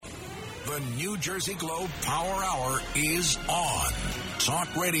The New Jersey Globe Power Hour is on.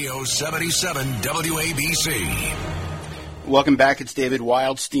 Talk Radio 77 WABC. Welcome back. It's David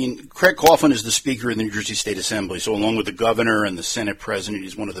Wildstein. Craig Coughlin is the Speaker of the New Jersey State Assembly. So along with the Governor and the Senate President,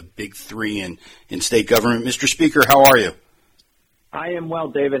 he's one of the big three in state government. Mr. Speaker, how are you? I am well,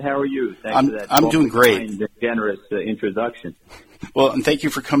 David. How are you? Thanks for that. I'm doing great. Kind, generous introduction. Well, and thank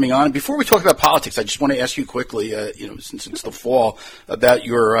you for coming on. Before we talk about politics, I just want to ask you quickly, since it's the fall, about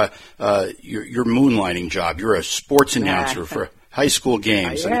your moonlighting job. You're a sports announcer for high school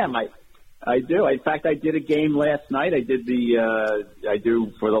games. I am. I do. In fact, I did a game last night. I do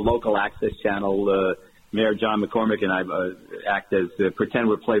for the local access channel. Mayor John McCormick and I act as pretend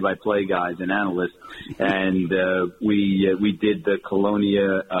we're play-by-play guys and analysts, and we did the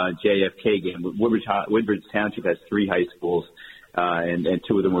Colonia JFK game. Woodbridge Township has 3 high schools, and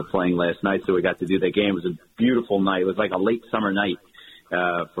 2 of them were playing last night, so we got to do that game. It was a beautiful night. It was like a late summer night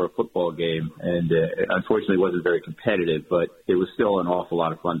for a football game, and unfortunately it wasn't very competitive, but it was still an awful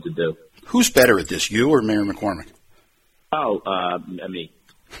lot of fun to do. Who's better at this, you or Mayor McCormick? Me.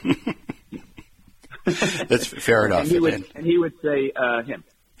 That's fair enough. And he would say him.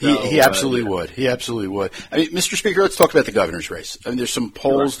 He absolutely would. He absolutely would. I mean, Mr. Speaker, let's talk about the governor's race. I mean, there's some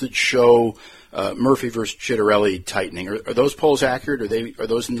polls that show Murphy versus Chitterelli tightening. Are those polls accurate? Are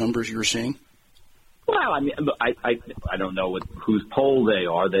those the numbers you're seeing? Well, I mean, I don't know whose poll they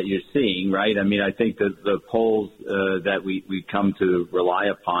are that you're seeing, right? I mean, I think that the polls that we come to rely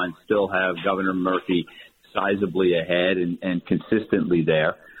upon still have Governor Murphy sizably ahead and consistently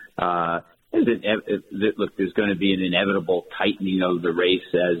there. Look, there's going to be an inevitable tightening of the race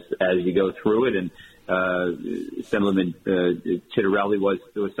as you go through it, and Assemblyman Chitterelli was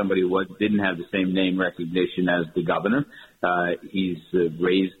somebody who didn't have the same name recognition as the governor. He's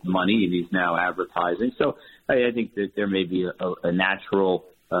raised money and he's now advertising. So I think that there may be a natural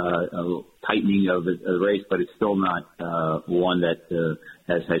tightening of the race, but it's still not one that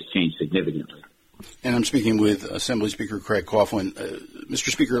has changed significantly. And I'm speaking with Assembly Speaker Craig Coughlin. Mr.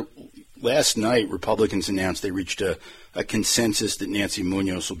 Speaker, last night, Republicans announced they reached a consensus that Nancy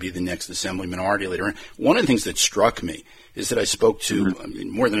Munoz will be the next Assembly Minority Leader. And one of the things that struck me is that I spoke to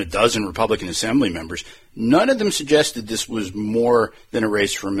more than a dozen Republican Assembly members. None of them suggested this was more than a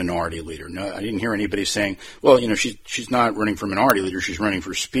race for a Minority Leader. No, I didn't hear anybody saying, well, she's not running for Minority Leader, she's running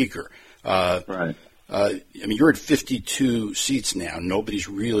for Speaker. Right. I mean, you're at 52 seats now. Nobody's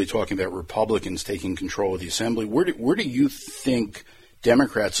really talking about Republicans taking control of the Assembly. Where do you think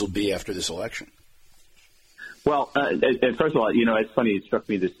Democrats will be after this election? Well, first of all, it's funny. It struck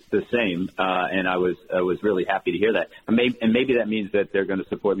me the same, and I was really happy to hear that. And maybe that means that they're going to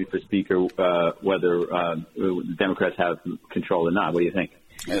support me for Speaker, whether the Democrats have control or not. What do you think?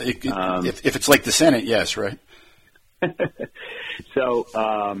 If it's like the Senate, yes, right?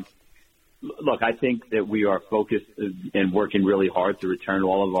 So. Look, I think that we are focused and working really hard to return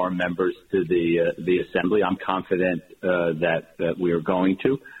all of our members to the Assembly. I'm confident that we are going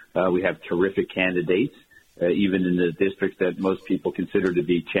to. We have terrific candidates, even in the districts that most people consider to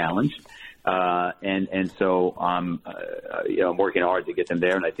be challenged. And so I'm working hard to get them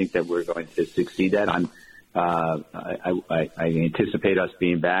there, and I think that we're going to succeed at. I anticipate us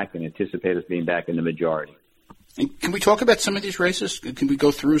being back, and anticipate us being back in the majority. And can we talk about some of these races? Can we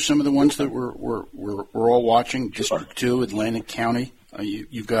go through some of the ones that we're all watching? District 2, Atlantic County.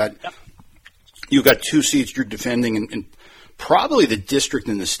 You've got 2 seats you're defending, and probably the district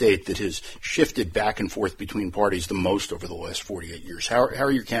in the state that has shifted back and forth between parties the most over the last 48 years. How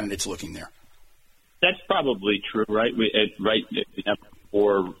are your candidates looking there? That's probably true, right? Right now we have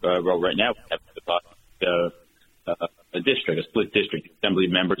a district, a split district. Assembly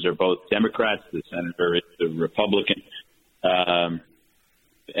members are both Democrats. The senator is a Republican, and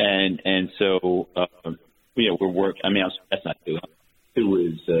so we're working. I mean, that's not too. Who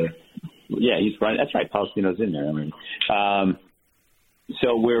is? He's right. That's right. Palestino's in there. I mean,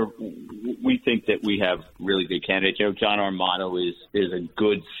 so we think that we have really good candidates. John Armato is a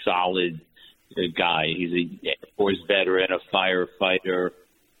good, solid guy. He's a Air Force veteran, a firefighter,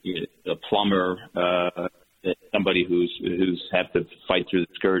 a plumber. Somebody who's had to fight through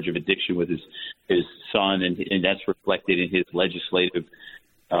the scourge of addiction with his son, and that's reflected in his legislative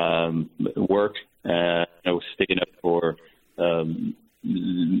work. Sticking up for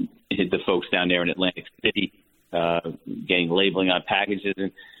the folks down there in Atlantic City, getting labeling on packages,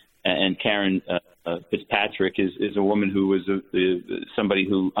 and Karen Fitzpatrick is a woman who is somebody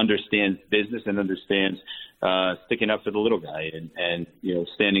who understands business and understands sticking up for the little guy and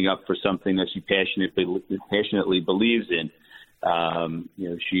standing up for something that she passionately believes in.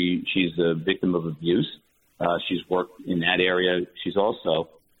 She's a victim of abuse. She's worked in that area. She's also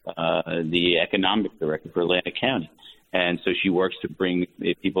the economic director for Atlantic County. And so she works to bring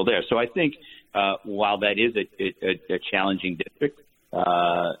people there. So I think while that is a challenging district,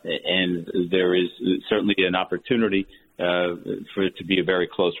 and there is certainly an opportunity for it to be a very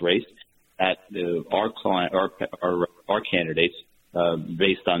close race, at our candidates,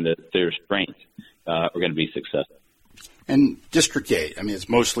 based on their strength, are going to be successful. And District 8, I mean, it's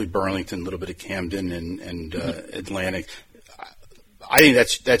mostly Burlington, a little bit of Camden and Atlantic. I think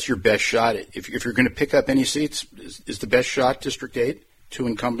that's your best shot. If you're going to pick up any seats, is the best shot District 8? Two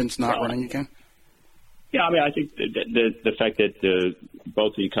incumbents not running again? Yeah, I mean, I think the fact that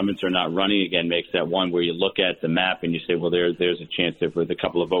both the incumbents are not running again makes that one where you look at the map and you say, well, there's a chance there with a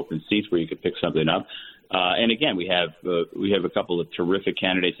couple of open seats where you could pick something up. And again, we have a couple of terrific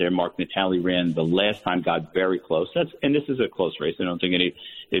candidates there. Mark Natale ran the last time, got very close. And this is a close race. I don't think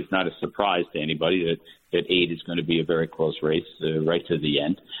it's not a surprise to anybody that 8 is going to be a very close race right to the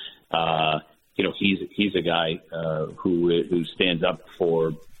end. He's a guy who stands up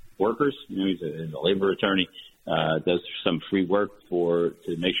for workers. He's a labor attorney. Does some free work to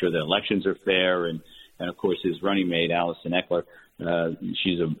make sure that elections are fair, and of course his running mate Allison Eckler.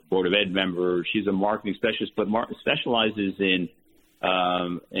 She's a Board of Ed member. She's a marketing specialist, but specializes in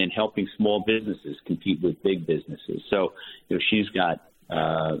helping small businesses compete with big businesses. So she's got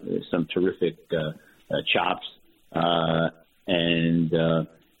some terrific chops, and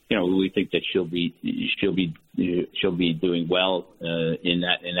we think that she'll be doing well in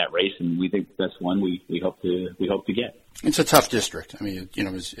that race, and we think that's one we hope to get. It's a tough district. I mean,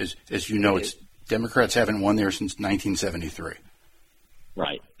 as you know, it's Democrats haven't won there since 1973.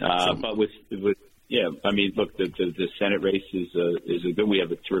 Right, but with I mean, look, the Senate race is a good. We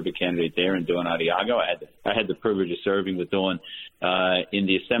have a terrific candidate there in Dawn Adiago. I had the privilege of serving with Dawn in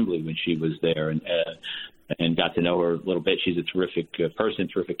the Assembly when she was there, and got to know her a little bit. She's a terrific person,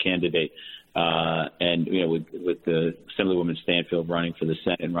 terrific candidate. And with the Assemblywoman Stanfield running for the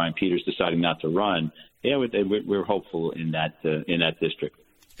Senate and Ryan Peters deciding not to run, we're hopeful in that district.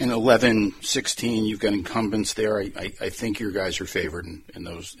 In 11, 16, you've got incumbents there. I think your guys are favored in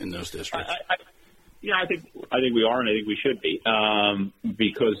those districts. I think we are, and I think we should be,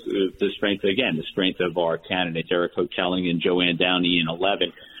 because the strength of our candidates, Eric Hotelling and Joanne Downey in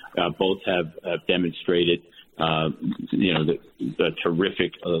 11, both have demonstrated, the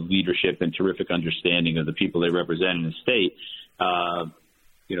terrific leadership and terrific understanding of the people they represent in the state.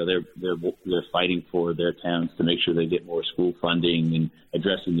 They're fighting for their towns to make sure they get more school funding and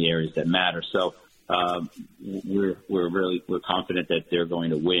addressing the areas that matter. So we're confident that they're going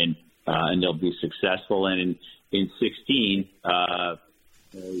to win and they'll be successful. And in 16,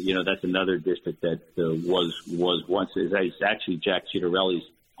 that's another district that was once it's actually Jack Citarelli's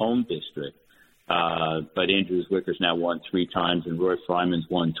home district. But Andrew Zwicker's now won 3 times and Roy Fryman's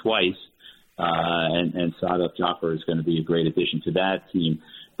won twice. And Sadaf Jaffer is going to be a great addition to that team.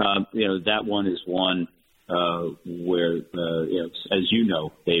 That one is one where, as you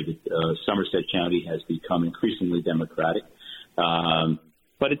know, David, Somerset County has become increasingly Democratic.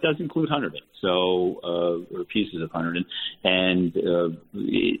 But it does include Hunterdon, or pieces of Hunterdon. And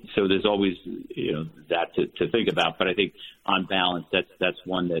so there's always, that to think about. But I think on balance, that's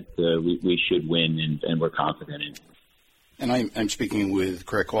one that we should win and we're confident in. And I'm speaking with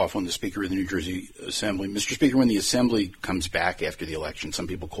Craig Coughlin, the Speaker of the New Jersey Assembly. Mr. Speaker, when the Assembly comes back after the election, some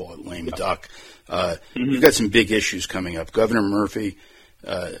people call it lame duck, you've got some big issues coming up. Governor Murphy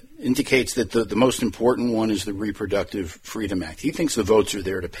indicates that the most important one is the Reproductive Freedom Act. He thinks the votes are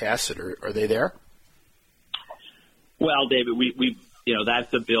there to pass it. Are they there? Well, David, we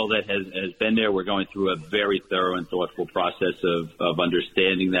that's a bill that has been there. We're going through a very thorough and thoughtful process of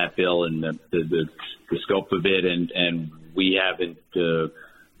understanding that bill and the scope of it, and we haven't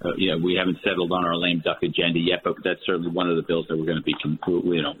settled on our lame duck agenda yet, but that's certainly one of the bills that we're going to be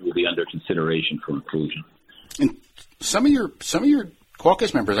will be under consideration for inclusion. And some of your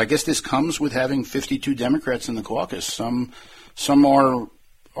caucus members, I guess this comes with having 52 Democrats in the caucus. Some are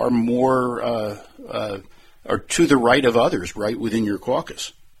more are to the right of others, right within your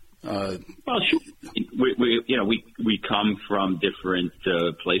caucus. Well, sure. We come from different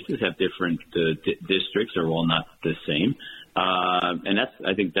places, have different districts, are all not the same, and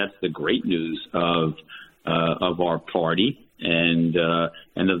I think that's the great news of our party and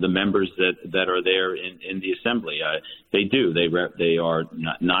of the members that are there in the assembly. They are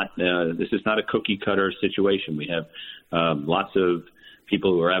not. This is not a cookie cutter situation. We have lots of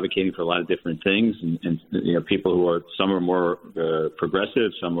people who are advocating for a lot of different things, and people who are, some are more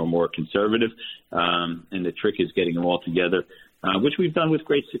progressive, some are more conservative, and the trick is getting them all together, which we've done with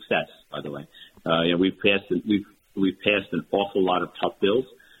great success, by the way. We've passed an awful lot of tough bills,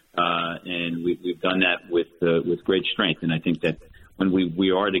 done that with great strength. And I think that when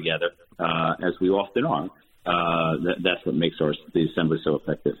we are together, as we often are, that's what makes the assembly so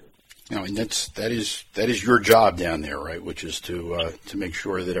effective. I mean, that is your job down there, right? Which is to make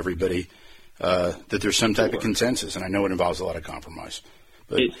sure that everybody that there's some type of consensus, and I know it involves a lot of compromise.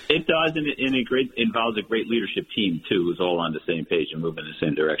 But it does, and it involves a great leadership team too, who's all on the same page and moving in the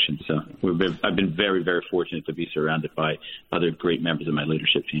same direction. So I've been very, very fortunate to be surrounded by other great members of my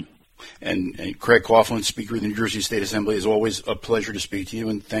leadership team. And Craig Coughlin, Speaker of the New Jersey State Assembly, is always a pleasure to speak to you,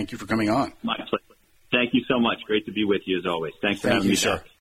 and thank you for coming on. My pleasure. Thank you so much. Great to be with you as always. Thanks for having me, sir. Doc.